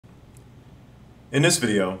In this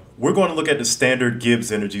video, we're going to look at the standard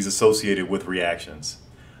Gibbs energies associated with reactions.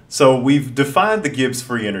 So we've defined the Gibbs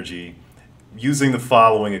free energy using the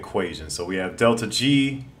following equation. So we have delta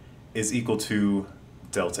G is equal to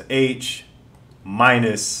delta H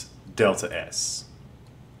minus delta S.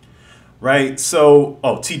 Right? So,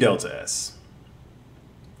 T delta S.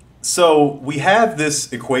 So we have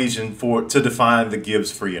this equation to define the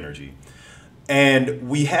Gibbs free energy. And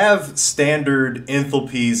we have standard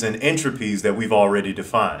enthalpies and entropies that we've already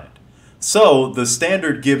defined. So the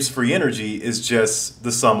standard Gibbs free energy is just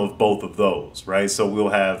the sum of both of those, right? So we'll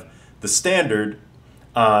have the standard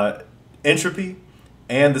entropy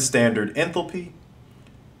and the standard enthalpy.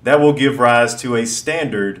 That will give rise to a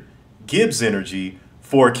standard Gibbs energy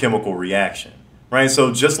for a chemical reaction, right?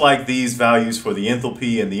 So just like these values for the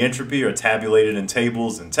enthalpy and the entropy are tabulated in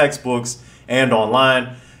tables and textbooks and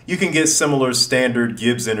online, you can get similar standard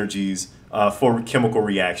Gibbs energies for chemical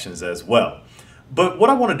reactions as well. But what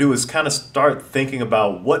I want to do is kind of start thinking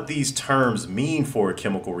about what these terms mean for a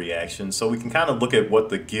chemical reaction so we can kind of look at what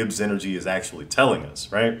the Gibbs energy is actually telling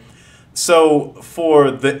us, right? So for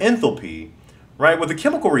the enthalpy, right, with a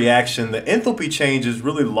chemical reaction, the enthalpy change is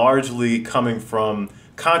really largely coming from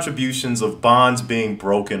contributions of bonds being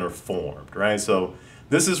broken or formed, right? So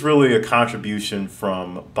this is really a contribution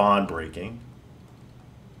from bond breaking.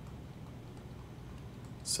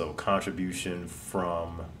 So contribution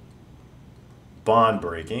from bond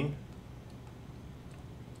breaking.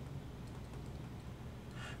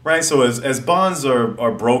 Right, so as bonds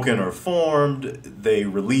are broken or formed, they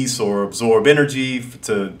release or absorb energy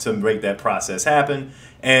to make that process happen.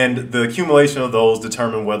 And the accumulation of those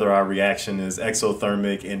determine whether our reaction is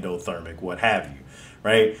exothermic, endothermic, what have you.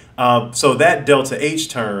 Right, so that delta H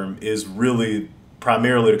term is really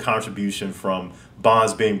primarily the contribution from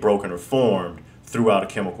bonds being broken or formed throughout a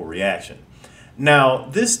chemical reaction. Now,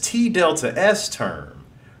 this T delta S term,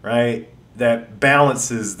 right, that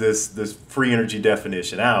balances this free energy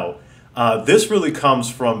definition out, this really comes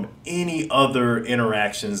from any other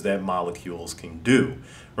interactions that molecules can do,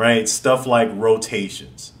 right? Stuff like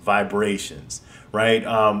rotations, vibrations, right?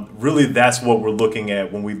 Really, that's what we're looking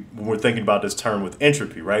at when we're thinking about this term with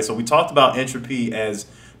entropy, right? So we talked about entropy as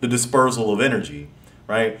the dispersal of energy,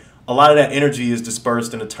 right? A lot of that energy is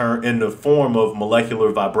dispersed in the form of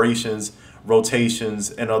molecular vibrations,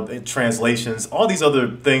 rotations, and translations, all these other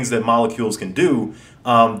things that molecules can do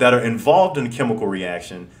that are involved in a chemical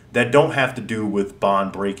reaction that don't have to do with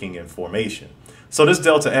bond breaking and formation. So this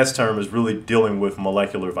delta S term is really dealing with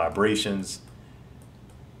molecular vibrations.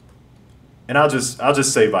 And I'll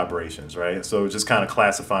just say vibrations, right? So just kind of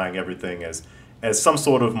classifying everything as some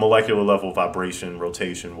sort of molecular level vibration,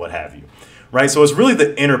 rotation, what have you. Right, so it's really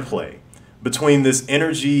the interplay between this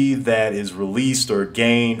energy that is released or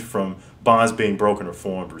gained from bonds being broken or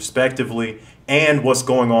formed respectively and what's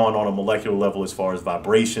going on a molecular level as far as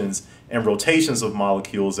vibrations and rotations of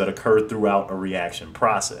molecules that occur throughout a reaction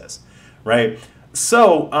process, right?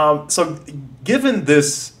 So, given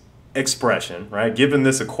this expression, right, given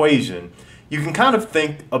this equation, you can kind of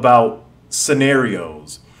think about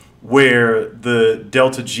scenarios where the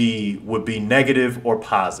delta G would be negative or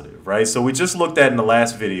positive, right? So we just looked at in the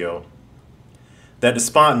last video that the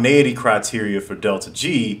spontaneity criteria for delta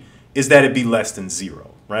G is that it be less than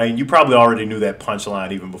 0, right? You probably already knew that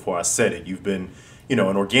punchline even before I said it. You've been, in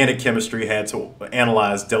organic chemistry had to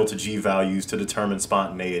analyze delta G values to determine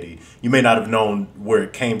spontaneity. You may not have known where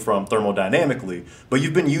it came from thermodynamically, but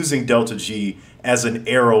you've been using delta G as an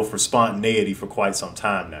arrow for spontaneity for quite some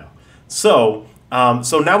time now. So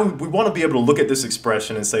now we want to be able to look at this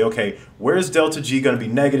expression and say, okay, where is delta G going to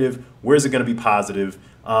be negative? Where is it going to be positive?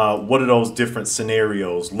 What do those different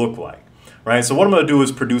scenarios look like? Right? So what I'm going to do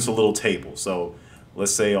is produce a little table. So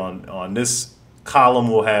let's say on this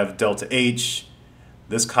column we'll have delta H,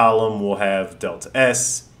 this column will have delta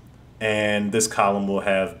S, and this column will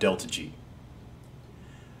have delta G.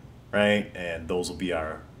 Right? And those will be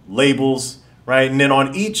our labels. Right, and then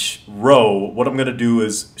on each row, what I'm going to do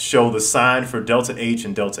is show the sign for delta H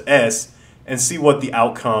and delta S and see what the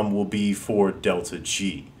outcome will be for delta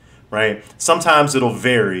G, right? Sometimes it'll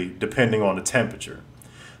vary depending on the temperature.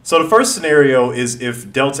 So the first scenario is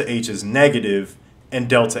if delta H is negative and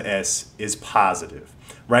delta S is positive,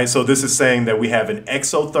 right? So this is saying that we have an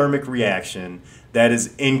exothermic reaction that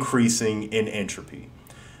is increasing in entropy.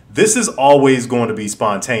 This is always going to be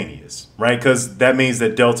spontaneous, right? Because that means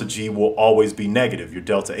that delta G will always be negative. Your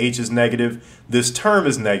delta H is negative. This term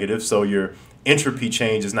is negative, so your entropy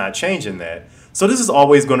change is not changing that. So this is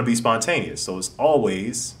always going to be spontaneous. So it's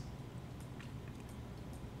always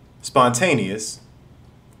spontaneous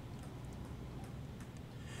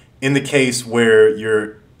in the case where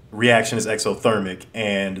your reaction is exothermic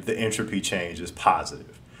and the entropy change is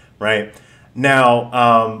positive, right?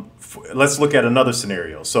 Now, let's look at another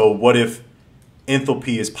scenario. So what if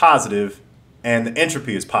enthalpy is positive and the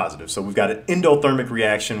entropy is positive? So we've got an endothermic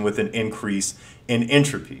reaction with an increase in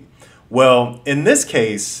entropy. Well, in this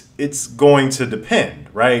case, it's going to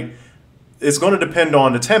depend, right? It's going to depend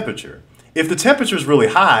on the temperature. If the temperature is really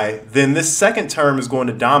high, then this second term is going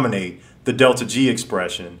to dominate the delta G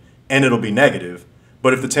expression and it'll be negative.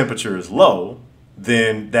 But if the temperature is low,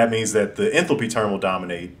 then that means that the enthalpy term will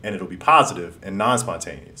dominate and it'll be positive and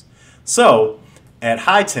non-spontaneous. So at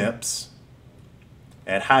high temps,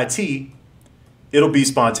 at high T, it'll be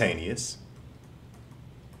spontaneous.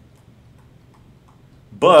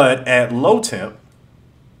 But at low temp,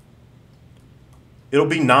 it'll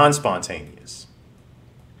be non-spontaneous.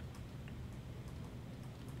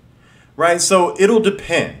 Right, so it'll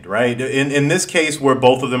depend, right? In this case where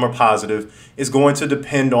both of them are positive, it's going to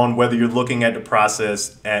depend on whether you're looking at the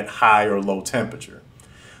process at high or low temperature.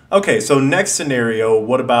 Okay, so next scenario,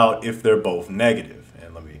 what about if they're both negative?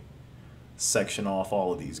 And let me section off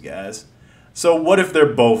all of these guys. So what if they're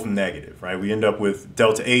both negative, right? We end up with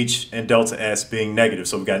delta H and delta S being negative.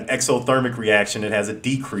 So we've got an exothermic reaction that has a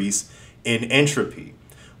decrease in entropy.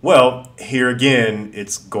 Well, here again,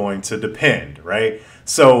 it's going to depend, right?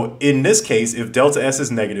 So in this case, if delta S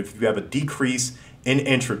is negative, if you have a decrease in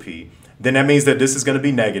entropy, then that means that this is going to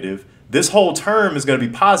be negative. This whole term is going to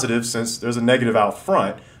be positive since there's a negative out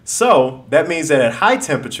front. So that means that at high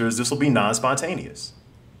temperatures, this will be non-spontaneous.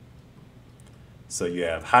 So you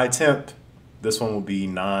have high temp, this one will be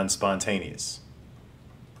non-spontaneous.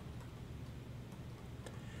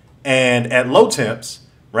 And at low temps,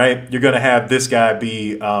 right, you're going to have this guy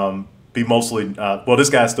be mostly, well, this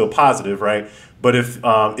guy's still positive, right? But if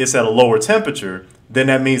it's at a lower temperature, then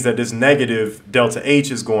that means that this negative delta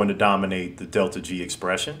H is going to dominate the delta G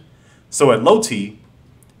expression. So at low T,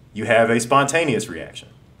 you have a spontaneous reaction.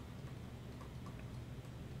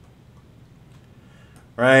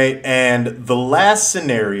 Right, and the last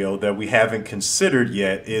scenario that we haven't considered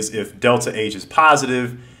yet is if delta H is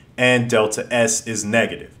positive and delta S is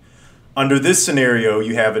negative. Under this scenario,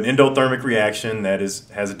 you have an endothermic reaction that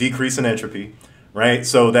has a decrease in entropy, right?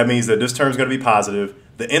 So that means that this term is going to be positive.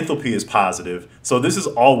 The enthalpy is positive. So this is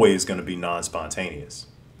always going to be non-spontaneous.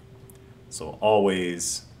 So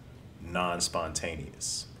always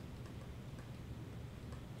non-spontaneous.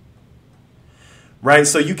 Right,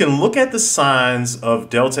 so you can look at the signs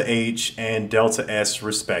of delta H and delta S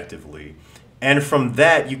respectively. And from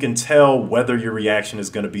that, you can tell whether your reaction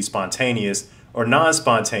is going to be spontaneous or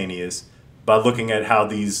non-spontaneous by looking at how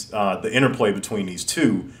these the interplay between these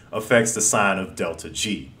two affects the sign of delta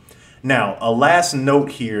G. Now, a last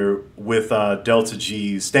note here with delta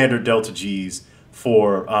G's, standard delta G's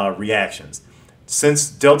for reactions.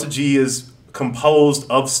 Since delta G is composed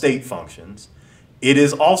of state functions, it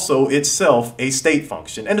is also itself a state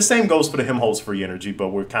function. And the same goes for the Helmholtz free energy, but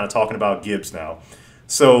we're kind of talking about Gibbs now.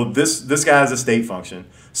 So this guy is a state function.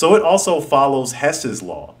 So it also follows Hess's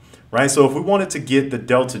law, right? So if we wanted to get the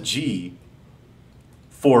delta G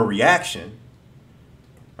for a reaction,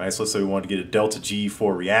 right? So let's say we wanted to get a delta G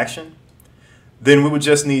for a reaction, then we would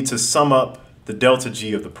just need to sum up the delta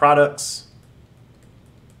G of the products.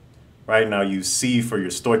 Right now you C for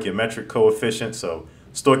your stoichiometric coefficient. So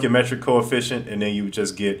stoichiometric coefficient, and then you would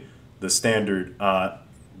just get the standard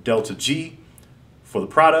delta G for the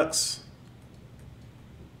products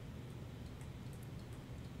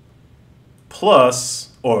plus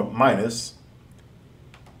or minus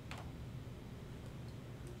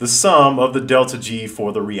the sum of the delta G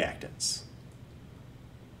for the reactants.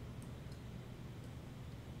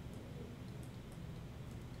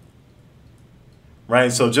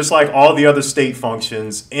 Right, so just like all the other state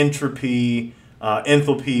functions, entropy,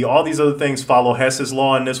 enthalpy, all these other things follow Hess's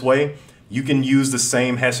law in this way. You can use the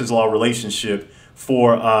same Hess's law relationship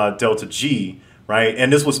for delta G, right?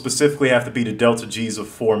 And this will specifically have to be the delta G's of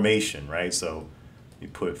formation, right? So you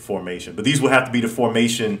put formation, but these will have to be the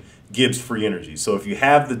formation Gibbs free energy. So if you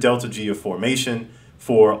have the delta G of formation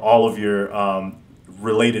for all of your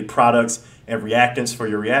related products and reactants for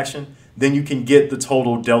your reaction, then you can get the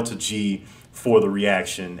total delta G for the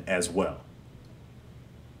reaction as well.